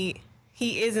and he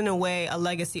is, in a way, a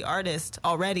legacy artist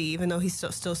already, even though he's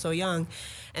still so young.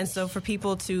 And so for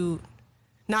people to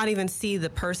not even see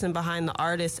the person behind the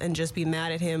artist and just be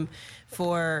mad at him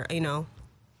for,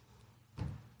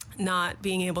 not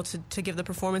being able to give the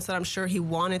performance that I'm sure he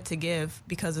wanted to give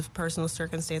because of personal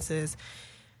circumstances,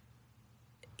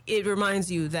 it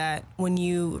reminds you that when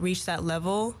you reach that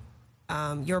level,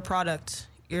 you're a product.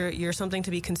 You're something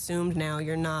to be consumed now.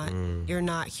 You're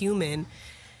not human.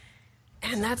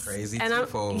 And that's crazy. And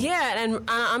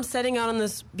I'm setting out on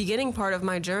this beginning part of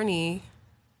my journey,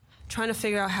 trying to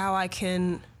figure out how I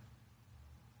can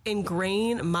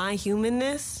ingrain my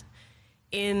humanness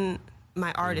in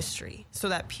my artistry, so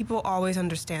that people always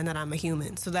understand that I'm a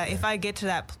human. So that if I get to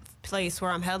that place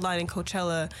where I'm headlining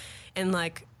Coachella, and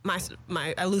like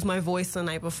I lose my voice the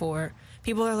night before,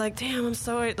 people are like, "Damn, I'm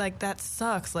sorry. Like, that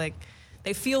sucks." Like,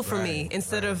 they feel for me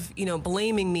instead of,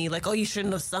 blaming me, like, oh, you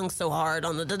shouldn't have sung so hard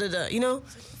on the da-da-da, What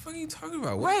the fuck are you talking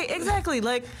about? Right, exactly.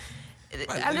 Like,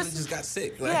 I just got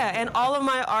sick. Like, yeah, and all of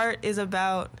my art is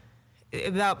about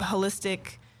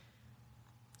holistic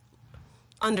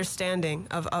understanding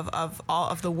of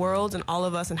all of the world and all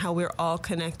of us and how we're all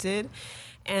connected.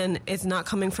 And it's not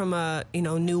coming from a,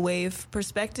 new wave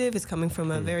perspective. It's coming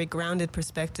from a very grounded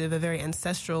perspective, a very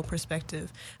ancestral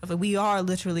perspective of like, we are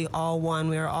literally all one.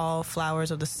 We are all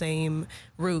flowers of the same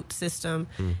root system.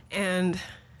 And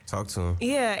talk to him.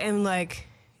 Yeah, and like,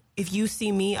 if you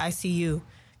see me, I see you,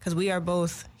 because we are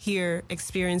both here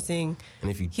experiencing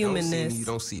and if you humanness. Don't see me, you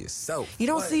don't see yourself. You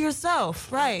don't see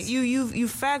yourself, right? You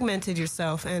fragmented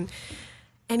yourself, and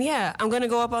yeah, I'm gonna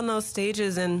go up on those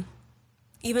stages and.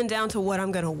 Even down to what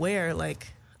I'm gonna wear, like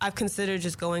I've considered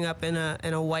just going up in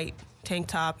a white tank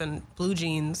top and blue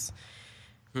jeans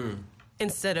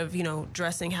instead of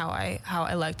dressing how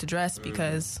I like to dress,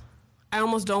 because I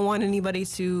almost don't want anybody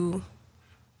to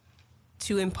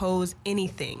impose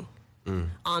anything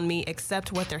on me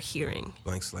except what they're hearing.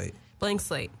 Blank slate.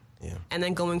 Yeah. And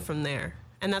then going from there,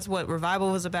 and that's what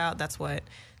Revival was about. That's what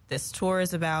this tour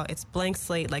is about. It's blank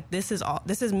slate. Like, this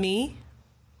is me.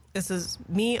 This is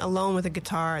me alone with a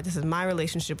guitar. This is my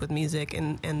relationship with music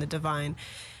and the divine.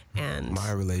 And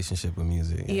my relationship with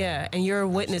music. Yeah, and you're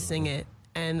witnessing it.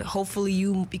 And hopefully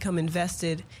you become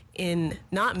invested in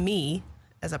not me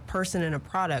as a person and a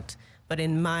product, but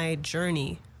in my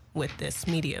journey with this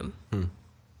medium.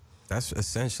 That's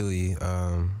essentially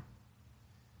the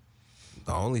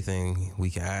only thing we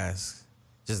can ask.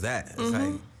 Just that. It's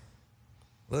like,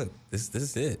 look, this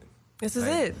is it. This is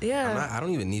it. Yeah. I don't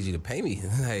even need you to pay me.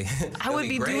 Like, I would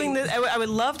be doing this. I would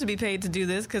love to be paid to do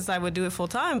this because I would do it full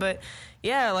time. But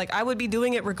yeah, like I would be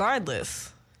doing it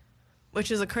regardless,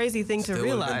 which is a crazy thing to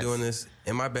realize. Still been doing this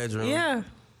in my bedroom. Yeah.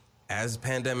 As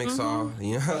pandemic saw,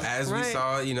 you know, as we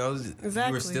saw, you know, exactly.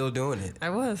 You were still doing it.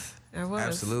 I was.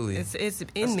 Absolutely. It's in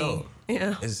that's me. Dope.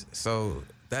 Yeah. So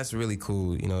that's really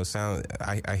cool. You know,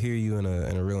 I hear you in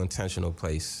a real intentional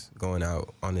place going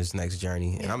out on this next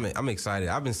journey, and I'm excited.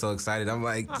 I've been so excited. I'm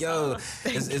like, yo,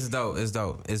 it's dope. It's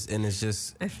dope. It's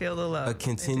just I feel the love. A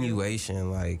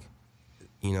continuation, like,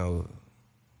 you know,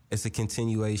 it's a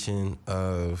continuation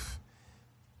of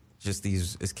just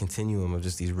it's continuum of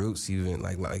just these roots. Even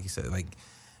like you said, like,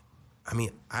 I mean,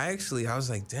 I was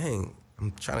like, dang,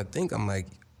 I'm trying to think. I'm like,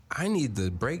 I need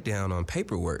the breakdown on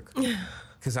paperwork.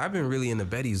 Because I've been really into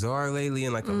Betty Czar lately,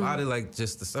 and like a lot of like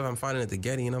just the stuff I'm finding at the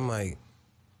Getty, and I'm like,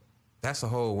 that's a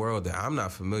whole world that I'm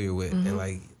not familiar with. And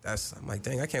like, I'm like,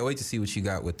 dang, I can't wait to see what you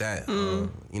got with that. You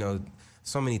know,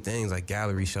 so many things, like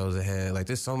gallery shows ahead. Like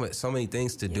there's so many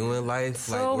things to do in life.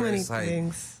 So like, many it's like,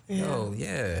 things. yo,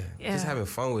 just having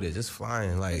fun with it, just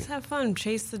flying. Like, just have fun,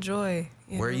 chase the joy.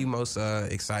 Where are you most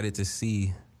excited to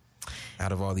see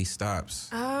out of all these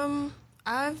stops?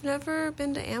 I've never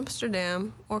been to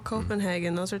Amsterdam or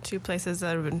Copenhagen. Those are two places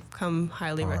that have become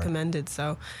highly recommended.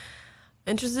 So,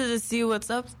 interested to see what's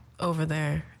up over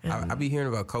there. I be hearing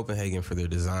about Copenhagen for their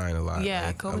design a lot. Yeah,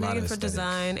 like, Copenhagen for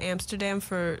design, Amsterdam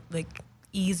for like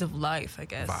ease of life, I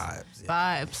guess.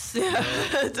 Vibes. Yeah.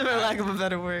 For lack of a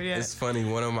better word, yeah. It's funny.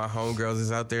 One of my homegirls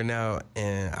is out there now,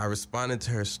 and I responded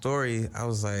to her story. I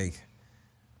was like,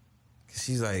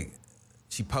 she's like,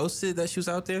 she posted that she was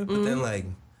out there, but then like,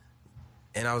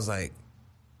 and I was like,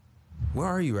 where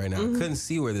are you right now? I couldn't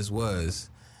see where this was.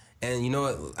 And you know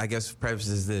what? I guess preface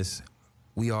is this.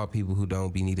 We all people who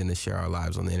don't be needing to share our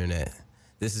lives on the internet.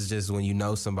 This is just when you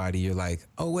know somebody, you're like,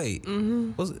 oh, wait.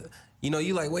 You know,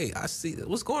 you like, wait, I see.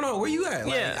 What's going on? Where you at?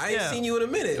 Like, I ain't seen you in a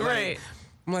minute. Right. Like,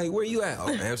 I'm like, where you at?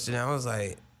 Oh, Amsterdam. I was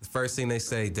like, the first thing they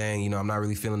say, dang, you know, I'm not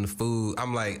really feeling the food.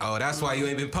 I'm like, oh, that's why you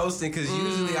ain't been posting, because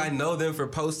usually I know them for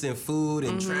posting food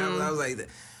and travel. I was like,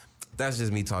 that's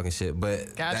just me talking shit,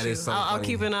 but that is so I'll funny.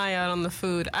 keep an eye out on the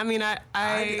food. I mean, I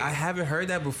haven't heard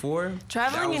that before.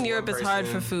 Traveling in Europe is hard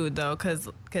for food though, because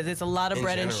it's a lot of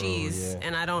bread and cheese,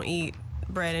 and I don't eat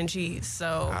bread and cheese,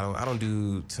 so I don't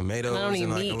do tomatoes. And I don't eat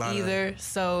meat like either.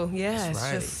 So yeah,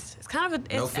 it's kind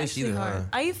of no fish either. Hard. Huh?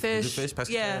 I eat fish. You do fish?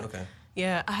 Yeah. Okay.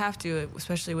 Yeah, I have to,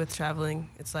 especially with traveling.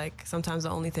 It's like sometimes the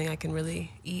only thing I can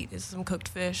really eat is some cooked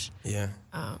fish. Yeah.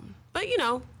 But you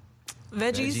know.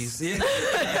 Veggies. Yeah.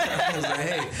 I was like,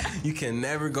 hey, you can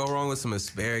never go wrong with some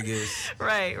asparagus.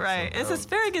 Right. It's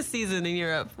asparagus season in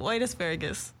Europe. White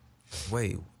asparagus.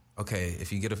 Wait, okay.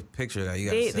 If you get a picture of that, you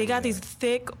got. They got these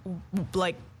thick,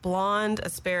 like blonde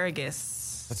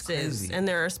asparagus. That's crazy. And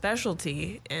they're a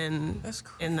specialty in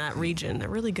that region. They're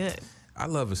really good. I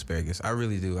love asparagus. I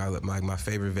really do. I love, my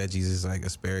favorite veggies is like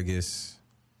asparagus,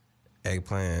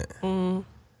 eggplant,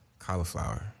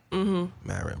 cauliflower.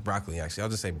 Broccoli, actually. I'll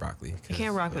just say broccoli. You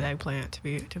can't rock with eggplant,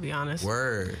 to be honest.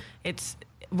 Word. It's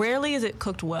rarely is it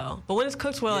cooked well, but when it's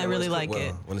cooked well, I really like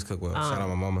it. When it's cooked well. Shout out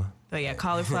my mama. But yeah,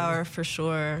 cauliflower for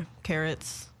sure.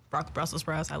 Carrots, Brussels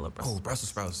sprouts. I love Brussels. Oh, Brussels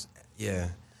sprouts. Yeah.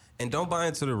 And don't buy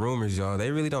into the rumors, y'all.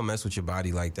 They really don't mess with your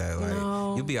body like that. Like,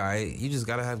 you'll be all right. You just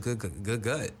gotta have good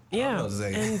gut. Yeah,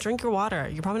 and drink your water.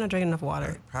 You're probably not drinking enough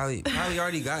water. Probably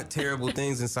already got terrible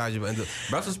things inside you. But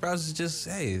Brussels sprouts is just,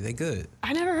 hey, they good.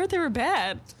 I never heard they were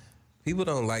bad. People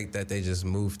don't like that they just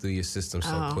move through your system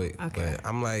so quick. Okay. But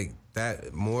I'm like,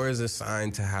 that more is a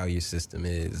sign to how your system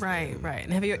is. Right.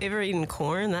 And have you ever eaten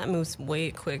corn? That moves way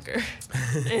quicker.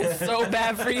 It's so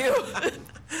bad for you.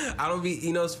 I don't be,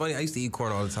 you know, it's funny. I used to eat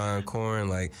corn all the time. Corn,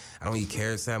 like, I don't eat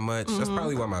carrots that much. That's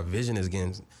probably why my vision is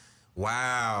getting,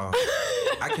 wow.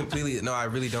 I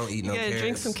really don't eat no carrots.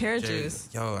 Drink some carrot juice.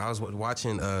 Yo, I was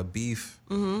watching Beef.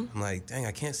 I'm like, dang,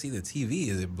 I can't see the TV.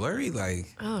 Is it blurry?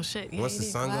 Like, oh, shit. Yeah, once the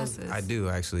sun goes, I do,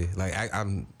 actually. Like,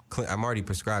 I'm already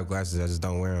prescribed glasses. I just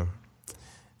don't wear them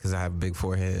because I have a big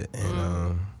forehead.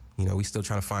 And, you know, we still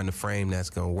trying to find the frame that's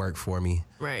going to work for me.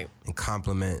 Right. And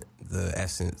complement the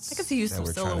essence. I could see you some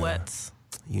silhouettes.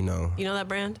 You know that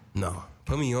brand? No.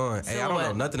 Put me on. Hey, I don't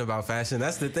know nothing about fashion.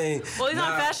 That's the thing. Well, it's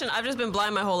not fashion. I've just been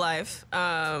blind my whole life,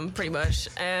 pretty much.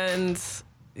 And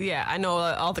Yeah, I know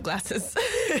all the glasses.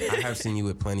 I have seen you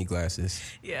with plenty glasses.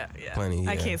 Yeah. Plenty,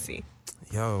 yeah. I can't see.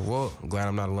 Yo, well, I'm glad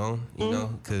I'm not alone, you know,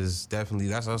 because definitely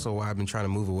that's also why I've been trying to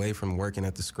move away from working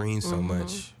at the screen so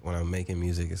much when I'm making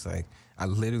music. It's like,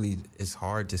 it's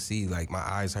hard to see. Like, my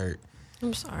eyes hurt.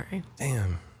 I'm sorry.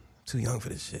 Damn, too young for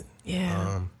this shit.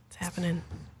 Yeah, it's happening.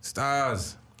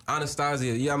 Stars,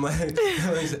 Annahstasia. Yeah, I'm like,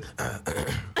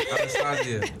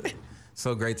 Annahstasia.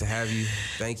 So great to have you.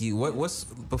 Thank you. What's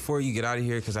before you get out of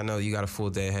here, because I know you got a full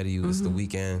day ahead of you. It's the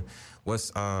weekend.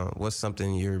 What's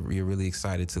something you're really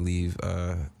excited to leave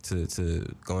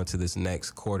to go into this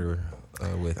next quarter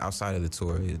with outside of the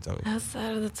tour?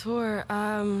 Outside of the tour,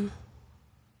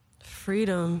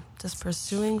 freedom. Just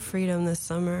pursuing freedom this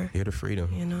summer. Here to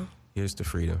freedom. You know. Here's to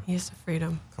freedom. Here's to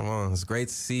freedom. Come on, it's great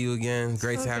to see you again.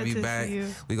 Great to have you back.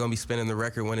 We're gonna be spinning the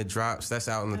record when it drops. That's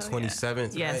out on the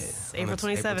 27th. Yes, right? April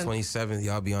 27th. April 27th.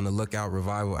 Y'all be on the lookout.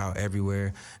 Revival out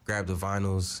everywhere. Grab the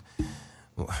vinyls.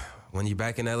 When you're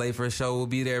back in LA for a show, we'll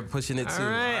be there pushing it too. All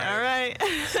right.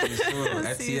 See you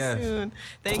soon. See you FTF. soon.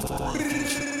 Thank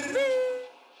you.